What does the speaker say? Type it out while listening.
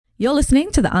You're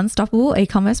listening to the Unstoppable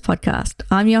E-commerce podcast.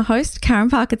 I'm your host,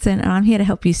 Karen Parkinson, and I'm here to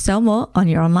help you sell more on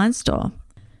your online store.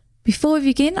 Before we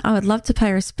begin, I would love to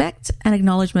pay respect and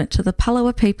acknowledgement to the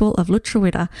Palawa people of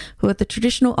Lutruwita, who are the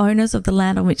traditional owners of the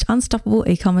land on which Unstoppable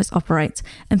E-commerce operates,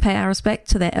 and pay our respect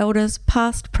to their elders,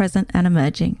 past, present, and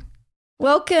emerging.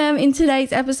 Welcome. In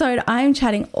today's episode, I am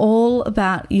chatting all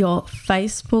about your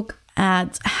Facebook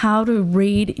ads, how to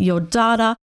read your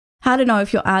data, how to know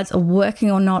if your ads are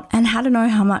working or not, and how to know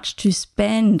how much to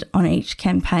spend on each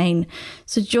campaign.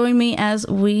 So join me as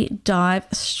we dive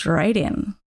straight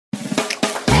in.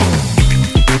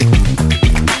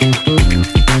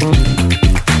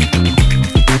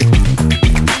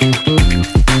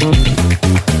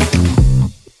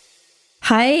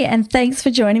 Hey, and thanks for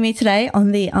joining me today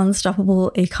on the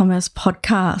Unstoppable E-commerce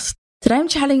podcast. Today I'm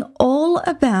chatting all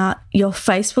about your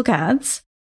Facebook ads,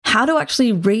 how to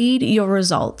actually read your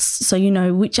results so you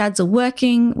know which ads are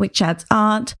working, which ads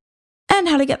aren't, and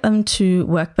how to get them to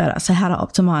work better. So how to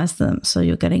optimize them so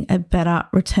you're getting a better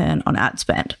return on ad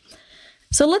spend.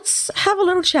 So let's have a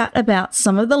little chat about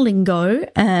some of the lingo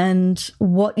and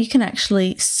what you can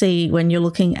actually see when you're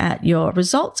looking at your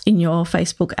results in your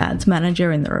Facebook Ads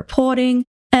Manager in the reporting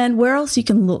and where else you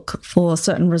can look for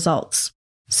certain results.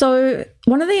 So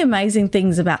one of the amazing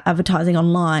things about advertising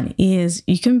online is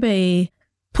you can be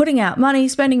putting out money,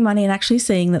 spending money, and actually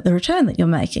seeing that the return that you're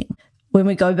making. When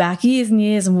we go back years and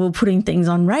years and we were putting things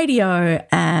on radio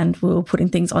and we were putting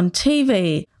things on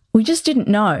TV, we just didn't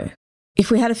know.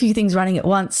 If we had a few things running at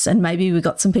once and maybe we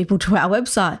got some people to our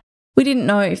website, we didn't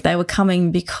know if they were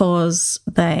coming because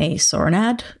they saw an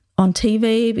ad on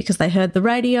TV, because they heard the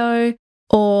radio,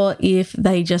 or if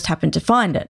they just happened to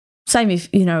find it. Same if,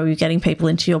 you're getting people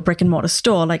into your brick and mortar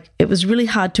store. Like, it was really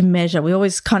hard to measure. We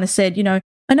always kind of said,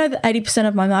 I know that 80%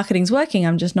 of my marketing's working.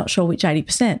 I'm just not sure which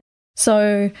 80%.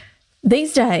 So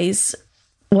these days,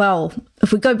 well,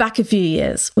 if we go back a few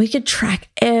years, we could track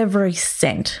every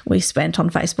cent we spent on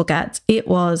Facebook ads. It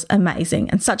was amazing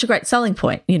and such a great selling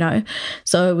point,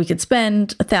 So we could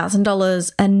spend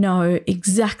 $1,000 and know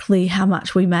exactly how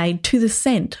much we made to the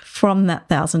cent from that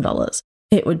 $1,000.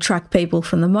 It would track people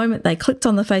from the moment they clicked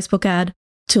on the Facebook ad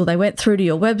till they went through to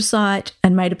your website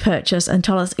and made a purchase and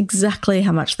tell us exactly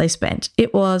how much they spent.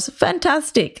 It was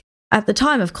fantastic. At the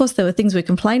time, of course, there were things we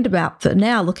complained about, but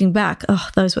now looking back,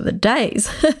 those were the days.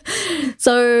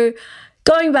 So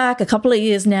going back a couple of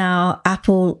years now,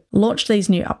 Apple launched these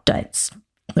new updates.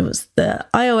 It was the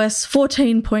iOS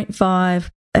 14.5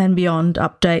 and beyond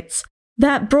updates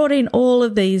that brought in all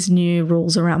of these new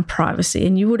rules around privacy.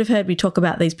 And you would have heard me talk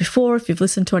about these before if you've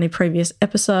listened to any previous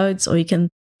episodes, or you can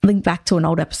link back to an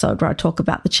old episode where I talk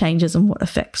about the changes and what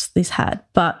effects this had.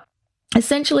 But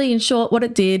essentially, in short, what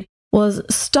it did was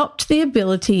stopped the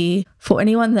ability for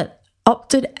anyone that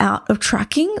opted out of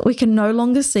tracking. We can no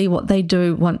longer see what they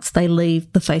do once they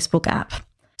leave the Facebook app.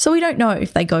 So we don't know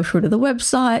if they go through to the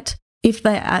website, if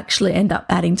they actually end up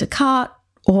adding to cart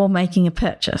or making a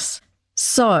purchase.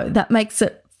 So that makes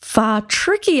it far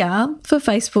trickier for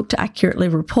Facebook to accurately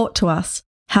report to us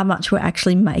how much we're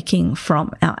actually making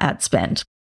from our ad spend.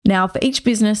 Now, for each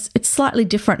business, it's slightly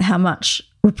different how much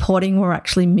reporting we're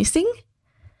actually missing.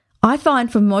 I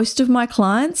find for most of my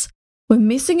clients, we're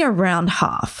missing around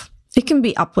half. It can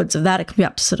be upwards of that. It can be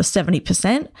up to sort of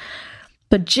 70%.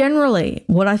 But generally,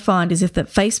 what I find is if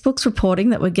that Facebook's reporting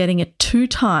that we're getting a 2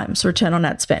 times return on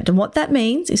ad spend. And what that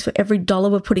means is for every dollar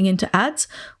we're putting into ads,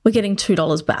 we're getting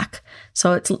 $2 back.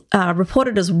 So it's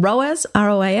reported as ROAS,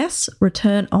 ROAS,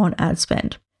 return on ad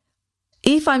spend.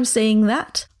 If I'm seeing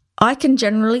that, I can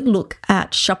generally look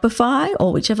at Shopify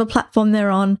or whichever platform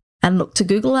they're on and look to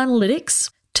Google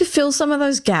Analytics to fill some of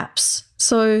those gaps.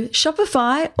 So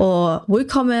Shopify or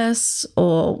WooCommerce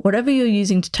or whatever you're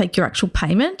using to take your actual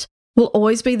payment will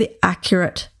always be the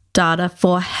accurate data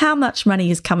for how much money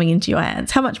is coming into your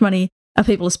hands, how much money are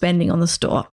people spending on the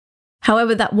store.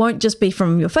 However, that won't just be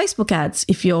from your Facebook ads.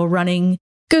 If you're running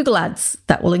Google ads,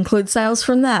 that will include sales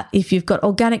from that. If you've got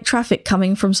organic traffic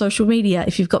coming from social media,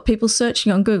 if you've got people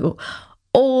searching on Google,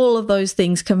 all of those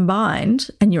things combined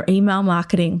and your email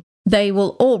marketing, they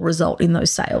will all result in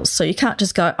those sales. So you can't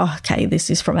just go, okay, this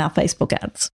is from our Facebook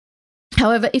ads.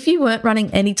 However, if you weren't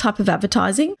running any type of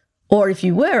advertising, or if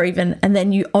you were even, and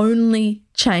then you only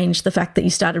changed the fact that you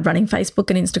started running Facebook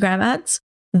and Instagram ads,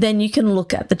 then you can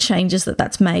look at the changes that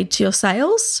that's made to your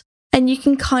sales and you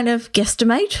can kind of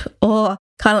guesstimate or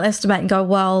kind of estimate and go,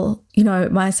 well,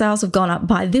 my sales have gone up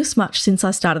by this much since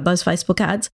I started those Facebook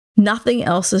ads. Nothing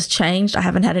else has changed. I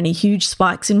haven't had any huge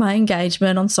spikes in my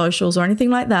engagement on socials or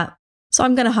anything like that. So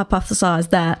I'm going to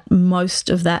hypothesize that most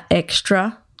of that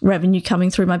extra revenue coming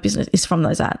through my business is from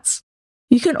those ads.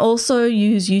 You can also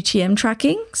use UTM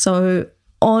tracking. So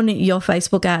on your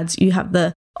Facebook ads, you have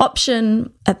the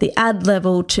option at the ad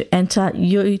level to enter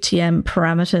UTM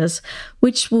parameters,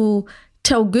 which will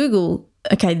tell Google,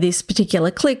 okay, this particular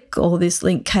click or this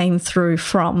link came through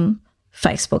from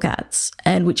Facebook ads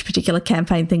and which particular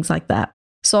campaign, things like that.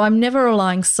 So I'm never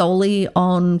relying solely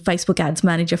on Facebook Ads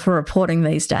Manager for reporting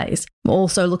these days. I'm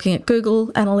also looking at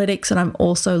Google Analytics, and I'm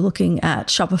also looking at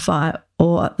Shopify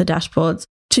or the dashboards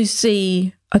to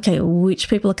see, okay, which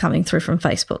people are coming through from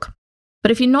Facebook.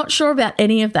 But if you're not sure about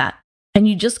any of that and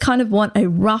you just kind of want a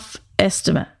rough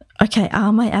estimate, okay,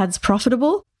 are my ads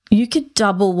profitable? You could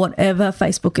double whatever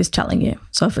Facebook is telling you.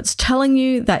 So if it's telling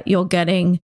you that you're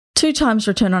getting 2 times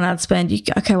return on ad spend, you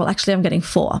go, okay, well, actually I'm getting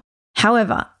 4.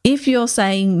 However, if you're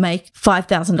saying make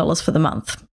 $5,000 for the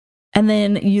month, and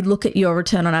then you look at your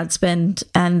return on ad spend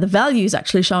and the value is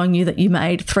actually showing you that you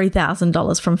made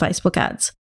 $3,000 from Facebook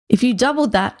ads. If you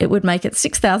doubled that, it would make it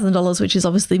 $6,000, which is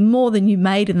obviously more than you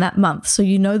made in that month. So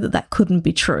you know that that couldn't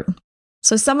be true.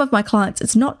 So some of my clients,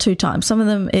 it's not 2 times. Some of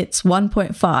them, it's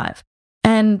 1.5.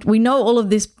 And we know all of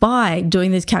this by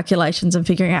doing these calculations and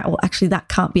figuring out, well, actually that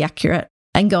can't be accurate,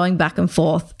 and going back and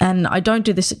forth. And I don't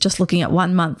do this at just looking at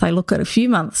 1 month. I look at a few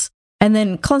months and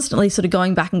then constantly sort of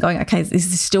going back and going, okay, is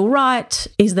this still right?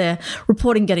 Is their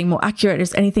reporting getting more accurate?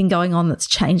 Is anything going on that's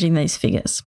changing these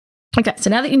figures? Okay, so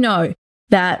now that you know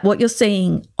that what you're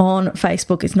seeing on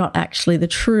Facebook is not actually the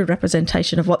true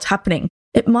representation of what's happening,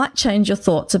 it might change your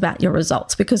thoughts about your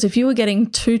results, because if you were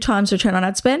getting 2 times return on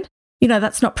ad spend,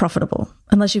 that's not profitable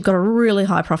unless you've got a really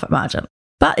high profit margin.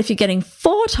 But if you're getting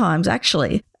 4 times,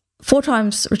 actually, 4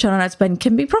 times return on ad spend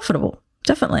can be profitable,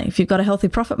 definitely, if you've got a healthy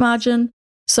profit margin.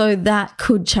 So that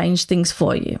could change things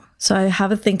for you. So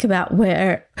have a think about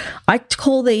where I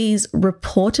call these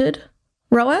reported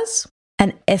ROAS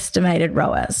and estimated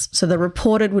ROAS. So the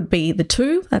reported would be the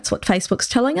 2, that's what Facebook's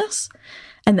telling us,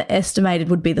 and the estimated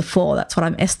would be the 4. That's what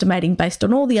I'm estimating based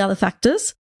on all the other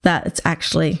factors that it's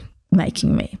actually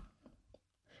making me.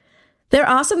 There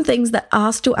are some things that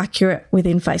are still accurate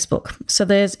within Facebook. So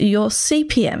there's your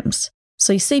CPMs.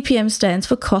 So your CPM stands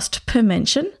for cost per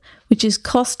mention, which is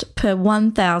cost per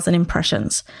 1,000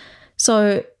 impressions.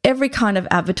 So every kind of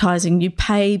advertising, you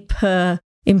pay per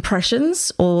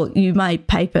impressions, or you may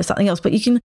pay per something else, but you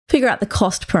can figure out the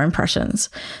cost per impressions.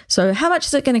 So how much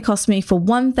is it going to cost me for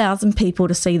 1,000 people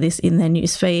to see this in their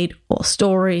newsfeed or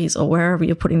stories or wherever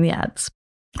you're putting the ads?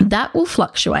 That will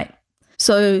fluctuate.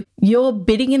 So you're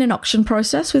bidding in an auction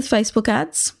process with Facebook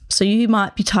ads. So you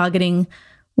might be targeting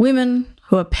women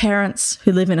who are parents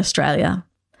who live in Australia.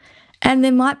 And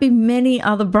there might be many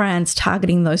other brands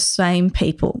targeting those same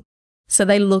people. So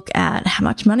they look at how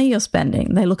much money you're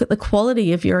spending. They look at the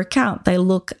quality of your account. They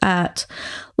look at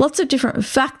lots of different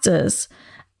factors.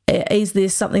 Is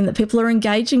this something that people are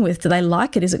engaging with? Do they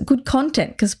like it? Is it good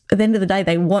content? Because at the end of the day,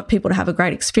 they want people to have a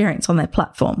great experience on their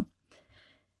platform.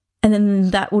 And then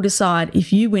that will decide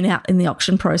if you win out in the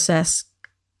auction process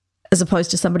as opposed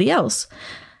to somebody else,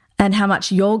 and how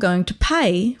much you're going to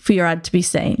pay for your ad to be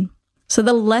seen. So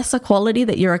the lesser quality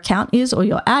that your account is or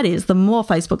your ad is, the more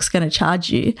Facebook's going to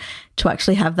charge you to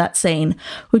actually have that seen,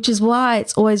 which is why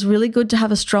it's always really good to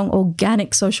have a strong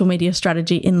organic social media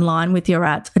strategy in line with your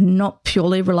ads and not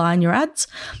purely rely on your ads,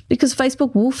 because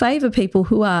Facebook will favor people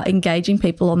who are engaging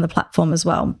people on the platform as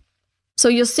well. So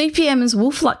your CPMs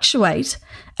will fluctuate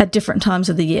at different times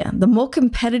of the year. The more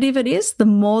competitive it is, the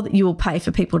more that you will pay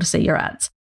for people to see your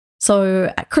ads.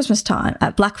 So at Christmas time,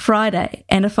 at Black Friday,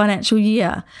 end of financial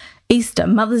year, Easter,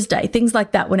 Mother's Day, things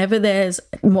like that, whenever there's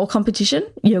more competition,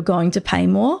 you're going to pay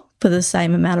more for the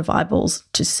same amount of eyeballs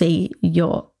to see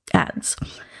your ads.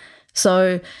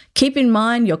 So keep in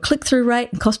mind your click-through rate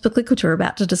and cost per click, which we're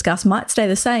about to discuss, might stay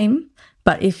the same,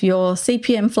 but if your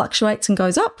CPM fluctuates and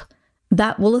goes up,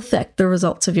 that will affect the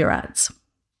results of your ads.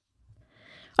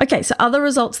 Okay, so other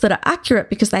results that are accurate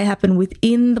because they happen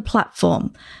within the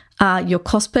platform are your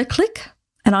cost per click.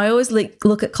 And I always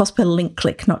look at cost per link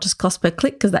click, not just cost per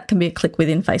click, because that can be a click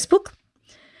within Facebook.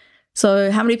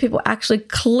 So how many people are actually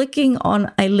clicking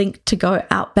on a link to go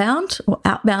outbound or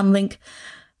outbound link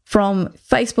from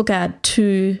Facebook ad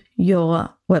to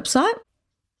your website?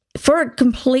 For a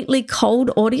completely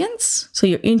cold audience, so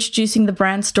you're introducing the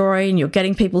brand story and you're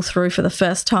getting people through for the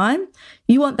first time,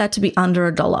 you want that to be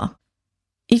under $1.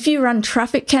 If you run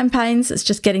traffic campaigns, it's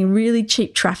just getting really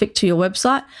cheap traffic to your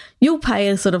website, you'll pay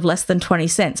a sort of less than 20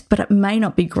 cents, but it may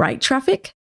not be great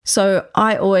traffic. So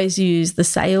I always use the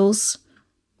sales,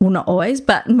 well, not always,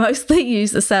 but mostly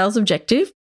use the sales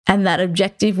objective. And that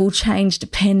objective will change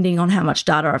depending on how much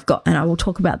data I've got. And I will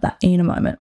talk about that in a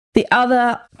moment. The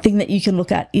other thing that you can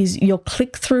look at is your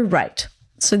click-through rate.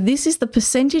 So this is the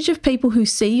percentage of people who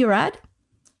see your ad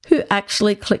who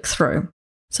actually click through.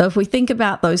 So if we think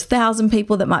about those 1,000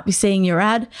 people that might be seeing your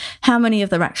ad, how many of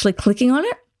them are actually clicking on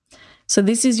it? So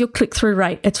this is your click-through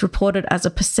rate. It's reported as a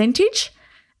percentage.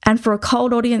 And for a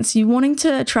cold audience, you're wanting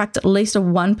to attract at least a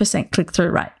 1%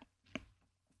 click-through rate.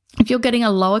 If you're getting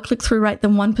a lower click-through rate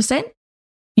than 1%,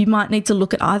 you might need to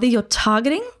look at either your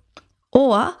targeting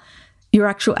or your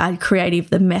actual ad creative,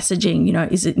 the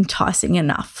messaging, is it enticing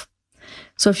enough?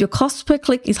 So if your cost per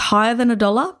click is higher than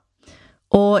 $1,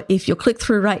 or if your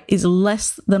click-through rate is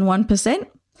less than 1%,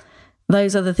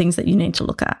 those are the things that you need to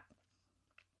look at.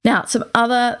 Now, some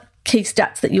other key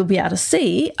stats that you'll be able to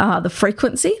see are the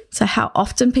frequency, so how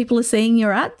often people are seeing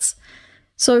your ads.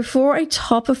 So for a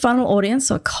top of funnel audience,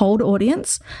 so a cold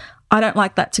audience, I don't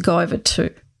like that to go over 2.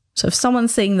 So if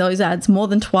someone's seeing those ads more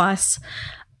than twice,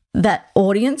 that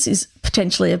audience is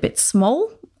potentially a bit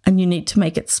small and you need to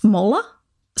make it smaller.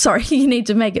 Sorry, you need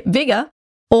to make it bigger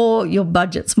or your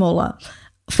budget smaller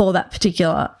for that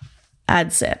particular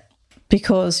ad set,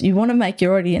 because you want to make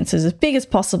your audiences as big as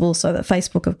possible so that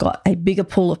Facebook have got a bigger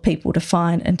pool of people to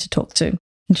find and to talk to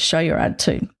and to show your ad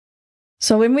to.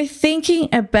 So when we're thinking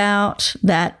about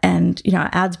that and,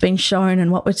 ads being shown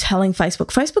and what we're telling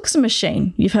Facebook's a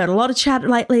machine. You've heard a lot of chat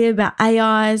lately about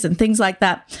AIs and things like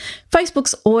that.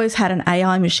 Facebook's always had an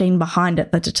AI machine behind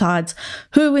it that decides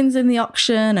who wins in the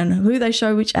auction and who they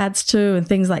show which ads to and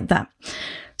things like that.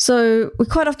 So we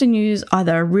quite often use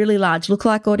either a really large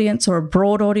lookalike audience or a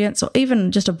broad audience or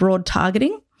even just a broad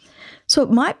targeting. So it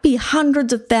might be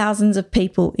hundreds of thousands of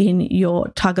people in your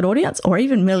target audience or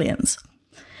even millions.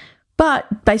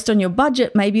 But based on your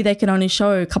budget, maybe they can only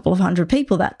show a couple of hundred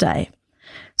people that day.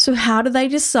 So how do they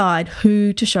decide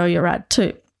who to show your ad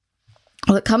to?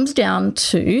 Well, it comes down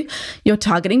to your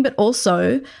targeting, but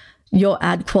also your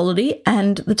ad quality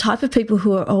and the type of people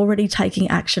who are already taking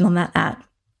action on that ad.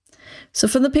 So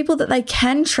for the people that they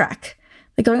can track,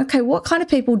 they're going, okay, what kind of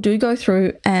people do go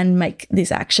through and make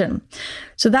this action?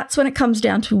 So that's when it comes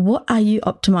down to what are you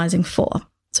optimizing for?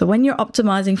 So when you're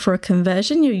optimizing for a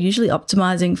conversion, you're usually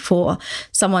optimizing for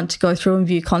someone to go through and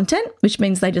view content, which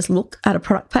means they just look at a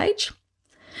product page.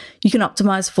 You can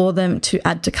optimize for them to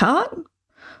add to cart.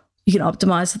 You can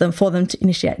optimize for them to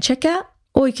initiate checkout,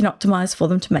 or you can optimize for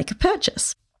them to make a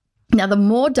purchase. Now, the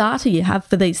more data you have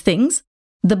for these things,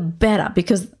 the better,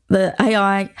 because the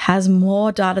AI has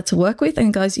more data to work with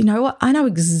and goes, you know what, I know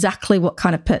exactly what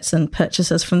kind of person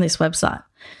purchases from this website.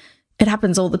 It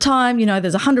happens all the time.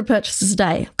 There's 100 purchases a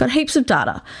day. I've got heaps of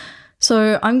data.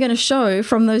 So I'm going to show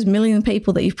from those million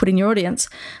people that you've put in your audience,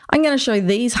 I'm going to show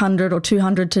these 100 or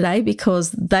 200 today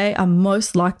because they are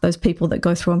most like those people that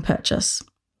go through and purchase.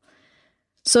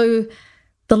 So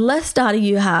the less data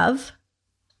you have,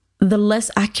 the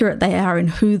less accurate they are in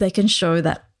who they can show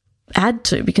that ad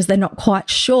to, because they're not quite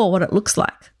sure what it looks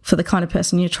like for the kind of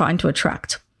person you're trying to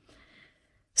attract.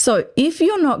 So if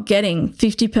you're not getting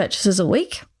 50 purchases a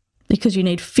week, because you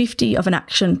need 50 of an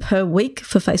action per week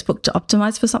for Facebook to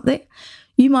optimize for something,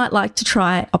 you might like to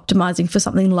try optimizing for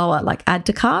something lower, like add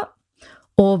to cart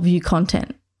or view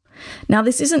content. Now,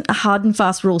 this isn't a hard and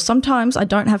fast rule. Sometimes I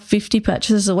don't have 50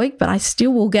 purchases a week, but I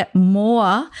still will get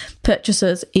more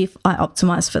purchases if I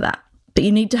optimize for that. But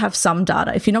you need to have some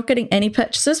data. If you're not getting any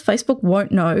purchases, Facebook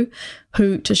won't know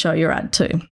who to show your ad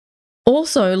to.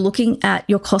 Also, looking at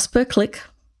your cost per click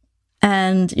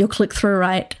and your click-through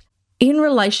rate in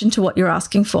relation to what you're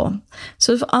asking for.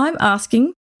 So if I'm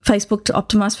asking Facebook to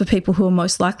optimize for people who are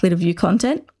most likely to view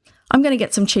content, I'm going to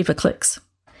get some cheaper clicks.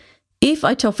 If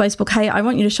I tell Facebook, hey, I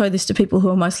want you to show this to people who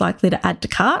are most likely to add to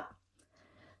cart,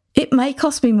 it may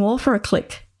cost me more for a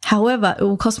click. However, it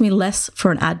will cost me less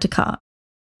for an add to cart.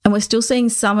 And we're still seeing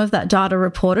some of that data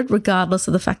reported, regardless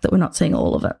of the fact that we're not seeing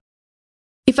all of it.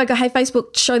 If I go, hey,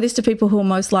 Facebook, show this to people who are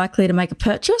most likely to make a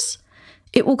purchase,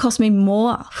 it will cost me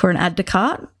more for an add to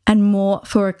cart and more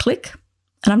for a click.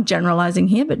 And I'm generalizing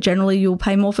here, but generally you'll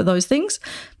pay more for those things,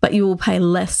 but you will pay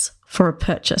less for a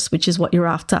purchase, which is what you're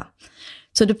after.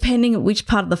 So depending on which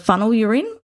part of the funnel you're in,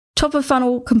 top of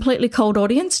funnel, completely cold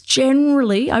audience,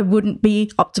 generally I wouldn't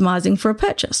be optimizing for a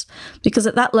purchase, because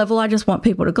at that level, I just want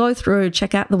people to go through,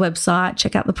 check out the website,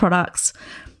 check out the products.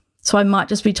 So I might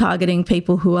just be targeting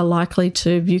people who are likely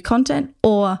to view content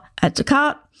or add to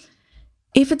cart.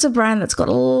 If it's a brand that's got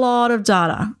a lot of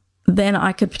data, then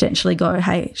I could potentially go,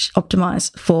 hey,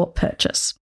 optimize for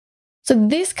purchase. So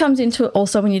this comes into it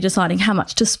also when you're deciding how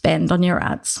much to spend on your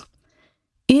ads.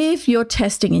 If you're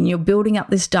testing and you're building up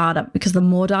this data, because the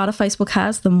more data Facebook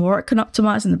has, the more it can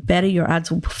optimize and the better your ads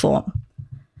will perform.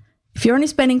 If you're only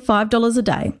spending $5 a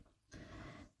day,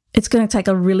 it's going to take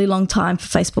a really long time for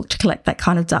Facebook to collect that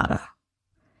kind of data.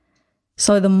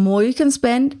 So the more you can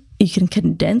spend, you can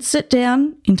condense it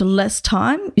down into less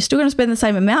time. You're still going to spend the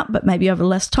same amount, but maybe over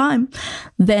less time.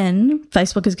 Then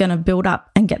Facebook is going to build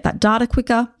up and get that data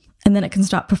quicker, and then it can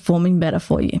start performing better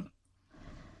for you.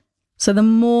 So the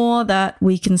more that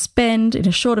we can spend in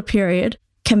a shorter period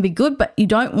can be good, but you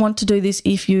don't want to do this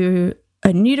if you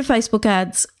are new to Facebook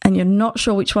ads and you're not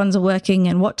sure which ones are working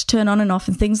and what to turn on and off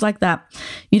and things like that.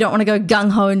 You don't want to go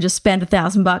gung-ho and just spend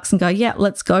 $1,000 and go, yeah,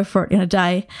 let's go for it in a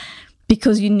day,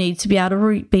 because you need to be able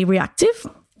to be reactive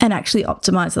and actually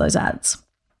optimize those ads.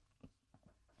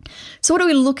 So what are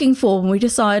we looking for when we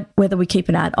decide whether we keep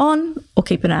an ad on or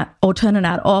keep an ad or turn an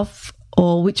ad off,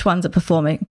 or which ones are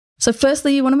performing? So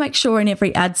firstly, you want to make sure in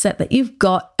every ad set that you've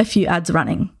got a few ads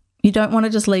running. You don't want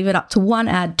to just leave it up to one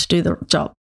ad to do the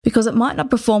job, because it might not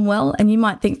perform well and you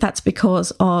might think that's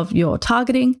because of your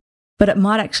targeting, but it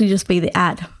might actually just be the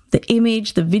ad, the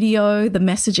image, the video, the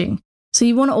messaging. So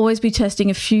you want to always be testing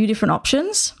a few different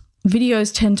options.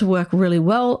 Videos tend to work really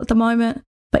well at the moment,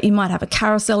 but you might have a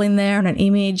carousel in there and an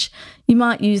image. You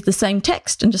might use the same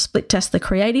text and just split test the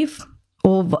creative,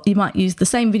 or you might use the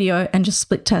same video and just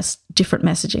split test different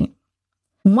messaging.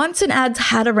 Once an ad's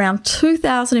had around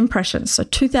 2,000 impressions, so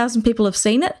 2,000 people have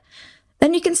seen it,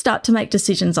 then you can start to make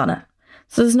decisions on it.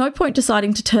 So there's no point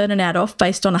deciding to turn an ad off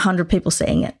based on 100 people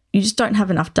seeing it. You just don't have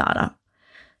enough data.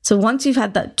 So once you've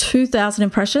had that 2,000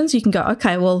 impressions, you can go,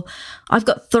 okay, well, I've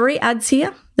got 3 ads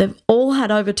here. They've all had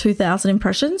over 2,000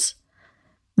 impressions.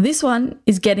 This one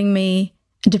is getting me,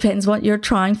 it depends what you're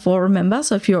trying for, remember.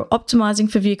 So if you're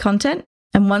optimizing for view content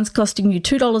and one's costing you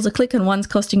 $2 a click and one's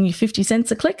costing you 50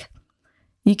 cents a click,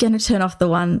 you're going to turn off the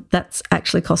one that's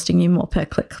actually costing you more per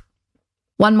click.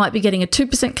 One might be getting a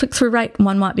 2% click-through rate and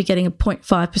one might be getting a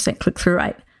 0.5% click-through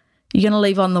rate. You're going to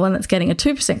leave on the one that's getting a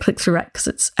 2% click-through rate because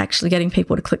it's actually getting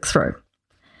people to click through.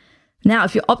 Now,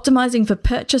 if you're optimizing for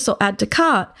purchase or add to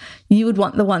cart, you would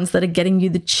want the ones that are getting you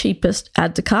the cheapest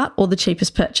add to cart or the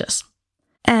cheapest purchase.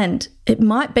 And it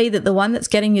might be that the one that's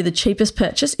getting you the cheapest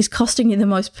purchase is costing you the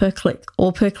most per click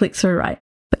or per click-through rate.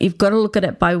 But you've got to look at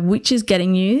it by which is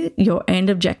getting you your end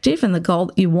objective and the goal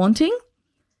that you're wanting.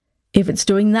 If it's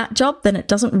doing that job, then it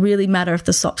doesn't really matter if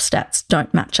the SOP stats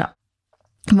don't match up.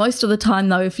 Most of the time,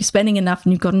 though, if you're spending enough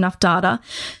and you've got enough data,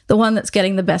 the one that's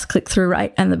getting the best click-through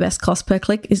rate and the best cost per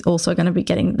click is also going to be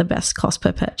getting the best cost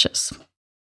per purchase.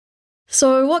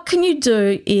 So what can you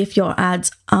do if your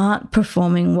ads aren't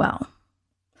performing well?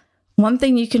 One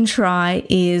thing you can try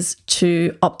is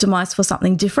to optimize for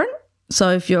something different. So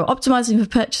if you're optimizing for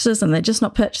purchases and they're just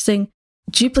not purchasing,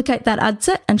 duplicate that ad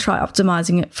set and try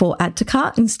optimizing it for add to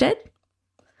cart instead.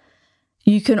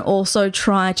 You can also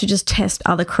try to just test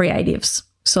other creatives.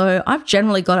 So I've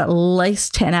generally got at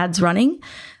least 10 ads running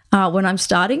when I'm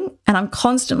starting, and I'm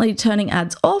constantly turning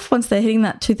ads off once they're hitting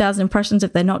that 2,000 impressions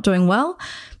if they're not doing well,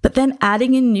 but then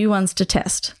adding in new ones to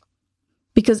test.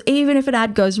 Because even if an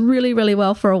ad goes really, really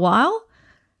well for a while,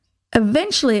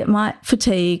 eventually it might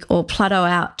fatigue or plateau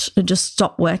out and just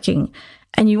stop working.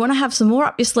 And you want to have some more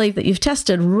up your sleeve that you've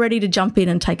tested ready to jump in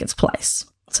and take its place,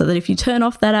 so that if you turn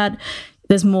off that ad,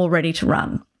 there's more ready to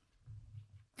run.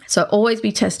 So always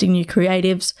be testing new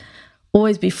creatives,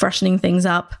 always be freshening things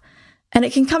up. And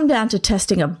it can come down to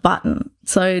testing a button.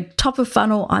 So top of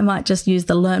funnel, I might just use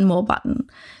the learn more button.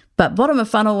 But bottom of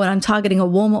funnel, when I'm targeting a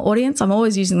warmer audience, I'm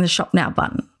always using the shop now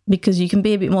button, because you can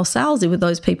be a bit more salesy with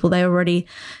those people. They already,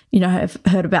 have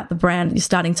heard about the brand. You're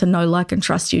starting to know, like, and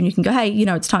trust you. And you can go, hey,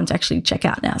 it's time to actually check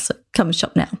out now. So come and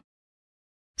shop now.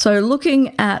 So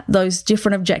looking at those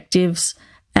different objectives,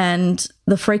 and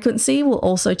the frequency will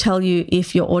also tell you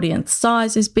if your audience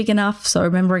size is big enough. So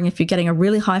remembering, if you're getting a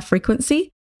really high frequency,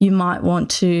 you might want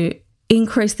to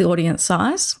increase the audience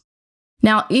size.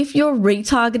 Now, if you're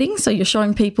retargeting, so you're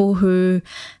showing people who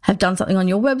have done something on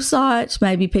your website,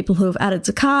 maybe people who have added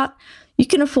to cart, you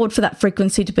can afford for that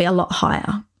frequency to be a lot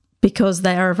higher because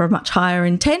they are of a much higher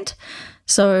intent.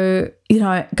 So,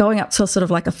 going up to sort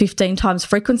of like a 15 times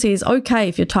frequency is okay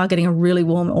if you're targeting a really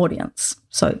warm audience.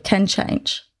 So it can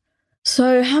change.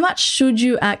 So how much should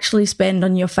you actually spend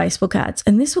on your Facebook ads?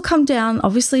 And this will come down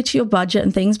obviously to your budget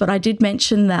and things, but I did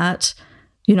mention that,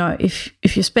 if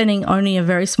you're spending only a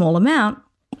very small amount,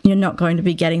 you're not going to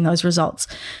be getting those results.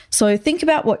 So think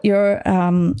about what your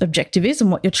objective is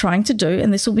and what you're trying to do.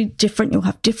 And this will be different. You'll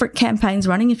have different campaigns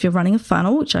running if you're running a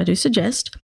funnel, which I do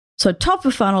suggest. So top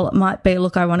of funnel, it might be,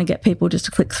 look, I want to get people just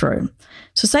to click through.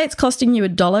 So say it's costing you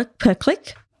 $1 per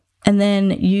click, and then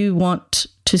you want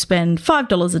to spend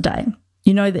 $5 a day.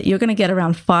 You know that you're going to get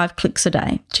around 5 clicks a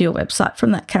day to your website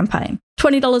from that campaign.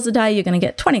 $20 a day, you're going to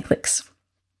get 20 clicks.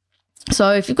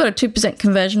 So if you've got a 2%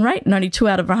 conversion rate and only 2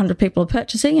 out of 100 people are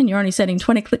purchasing and you're only sending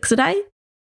 20 clicks a day,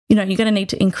 you're going to need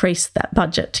to increase that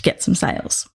budget to get some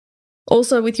sales.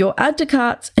 Also, with your add to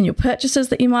carts and your purchases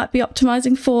that you might be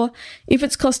optimizing for, if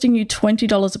it's costing you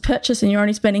 $20 a purchase and you're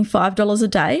only spending $5 a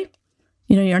day,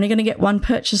 you're only going to get one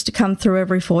purchase to come through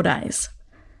every 4 days.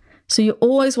 So you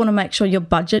always want to make sure your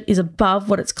budget is above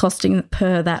what it's costing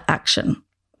per that action.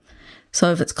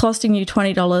 So if it's costing you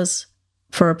 $20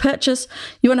 for a purchase,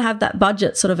 you want to have that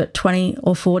budget sort of at 20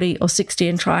 or 40 or 60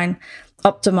 and try and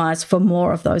optimize for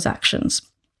more of those actions.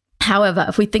 However,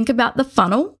 if we think about the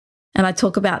funnel, and I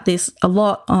talk about this a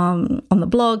lot on the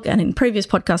blog and in previous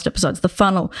podcast episodes, the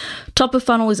funnel, top of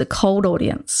funnel is a cold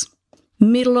audience.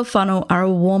 Middle of funnel are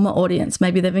a warmer audience.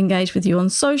 Maybe they've engaged with you on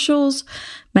socials.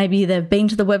 Maybe they've been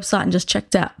to the website and just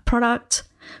checked out product.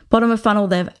 Bottom of funnel,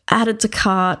 they've added to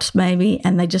cart maybe,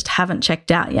 and they just haven't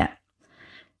checked out yet.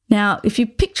 Now, if you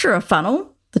picture a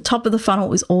funnel, the top of the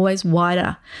funnel is always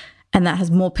wider and that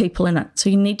has more people in it. So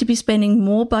you need to be spending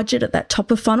more budget at that top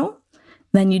of funnel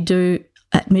than you do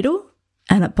at middle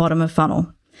and at bottom of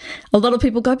funnel. A lot of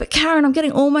people go, but Karen, I'm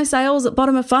getting all my sales at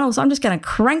bottom of funnel, so I'm just going to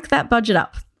crank that budget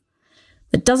up.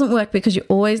 It doesn't work because you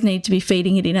always need to be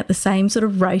feeding it in at the same sort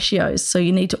of ratios. So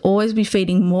you need to always be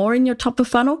feeding more in your top of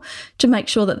funnel to make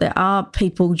sure that there are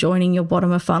people joining your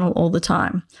bottom of funnel all the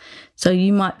time. So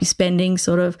you might be spending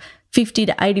sort of 50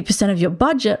 to 80% of your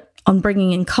budget on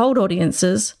bringing in cold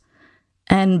audiences,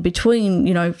 and between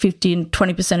 50 and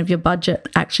 20% of your budget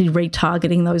actually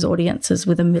retargeting those audiences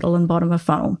with a middle and bottom of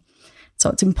funnel. So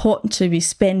it's important to be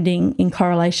spending in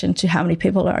correlation to how many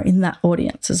people are in that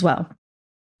audience as well.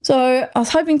 So I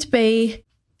was hoping to be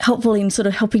helpful in sort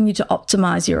of helping you to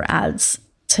optimize your ads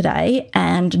today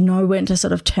and know when to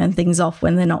sort of turn things off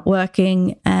when they're not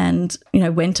working and,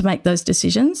 when to make those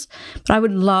decisions. But I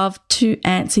would love to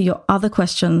answer your other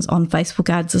questions on Facebook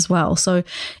ads as well. So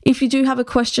if you do have a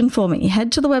question for me,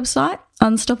 head to the website,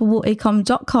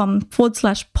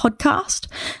 unstoppableecom.com/podcast,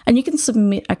 and you can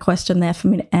submit a question there for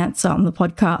me to answer on the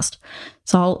podcast.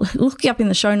 So I'll look you up in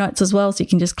the show notes as well, so you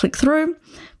can just click through.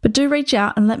 But do reach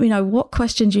out and let me know what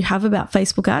questions you have about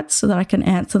Facebook ads so that I can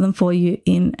answer them for you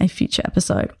in a future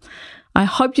episode. I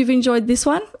hope you've enjoyed this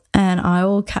one, and I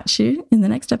will catch you in the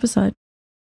next episode.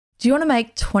 Do you want to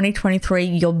make 2023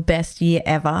 your best year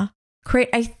ever? Create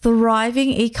a thriving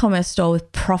e-commerce store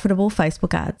with profitable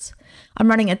Facebook ads. I'm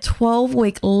running a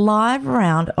 12-week live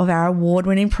round of our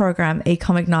award-winning program,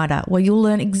 Ecom Igniter, where you'll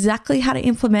learn exactly how to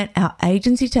implement our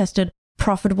agency-tested,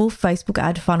 profitable Facebook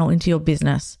ad funnel into your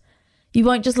business. You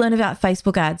won't just learn about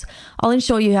Facebook ads. I'll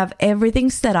ensure you have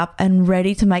everything set up and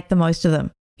ready to make the most of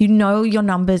them. You know your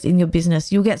numbers in your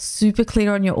business. You'll get super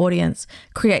clear on your audience,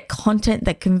 create content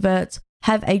that converts,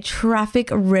 have a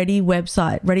traffic-ready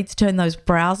website ready to turn those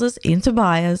browsers into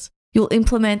buyers. You'll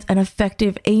implement an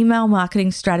effective email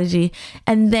marketing strategy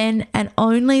and then, and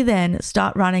only then,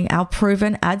 start running our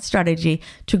proven ad strategy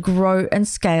to grow and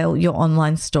scale your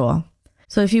online store.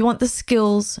 So if you want the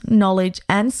skills, knowledge,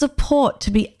 and support to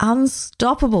be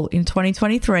unstoppable in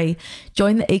 2023,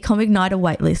 join the Ecom Igniter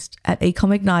waitlist at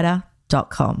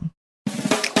ecomigniter.com.